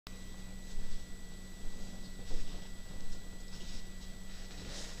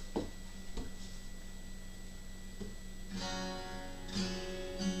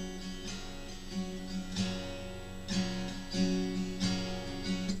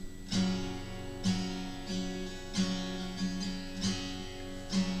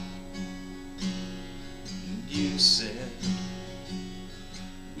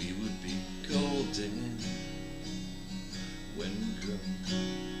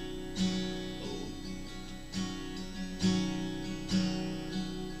Oh,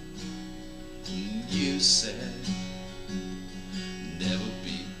 you said never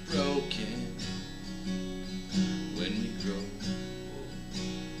be broken when we grow old.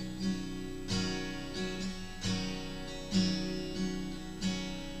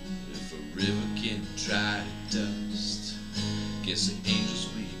 If a river can dry to dust, guess the angels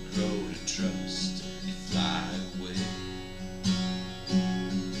we grow to trust can fly away.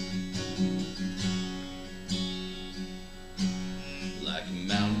 Like a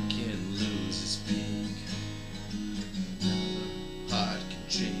mountain can lose its peak, another heart can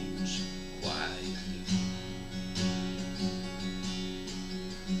change quietly.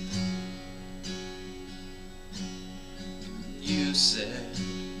 You said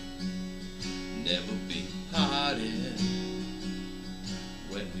never be parted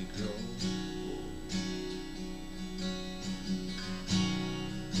when we grow old.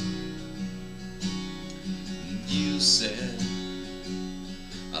 You said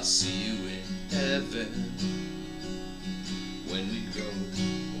I'll see you in heaven when we grow old.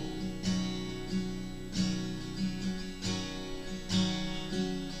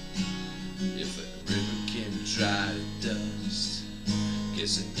 If a river can dry to dust,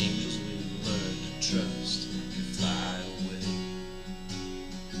 guess the angels we learn to trust can fly away.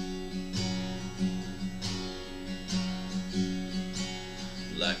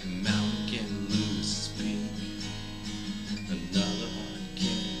 Like a mountain can lose its peak, another heart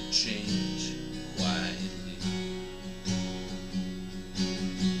can change quietly.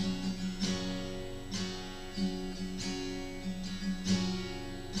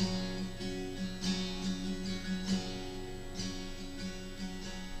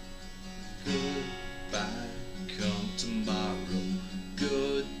 Goodbye, come tomorrow.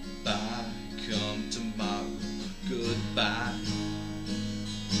 Goodbye, come tomorrow. Goodbye,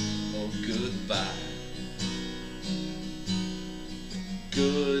 oh goodbye.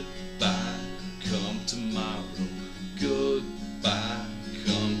 Goodbye, come tomorrow. Goodbye,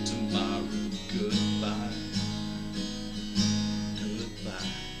 come tomorrow. Goodbye,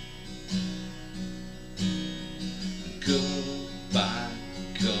 goodbye. Goodbye,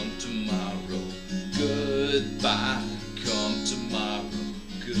 come tomorrow. Goodbye, come tomorrow.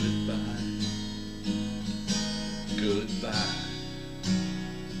 Goodbye, goodbye.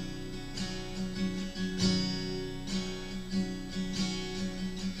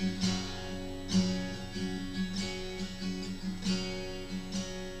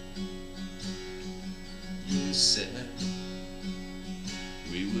 You said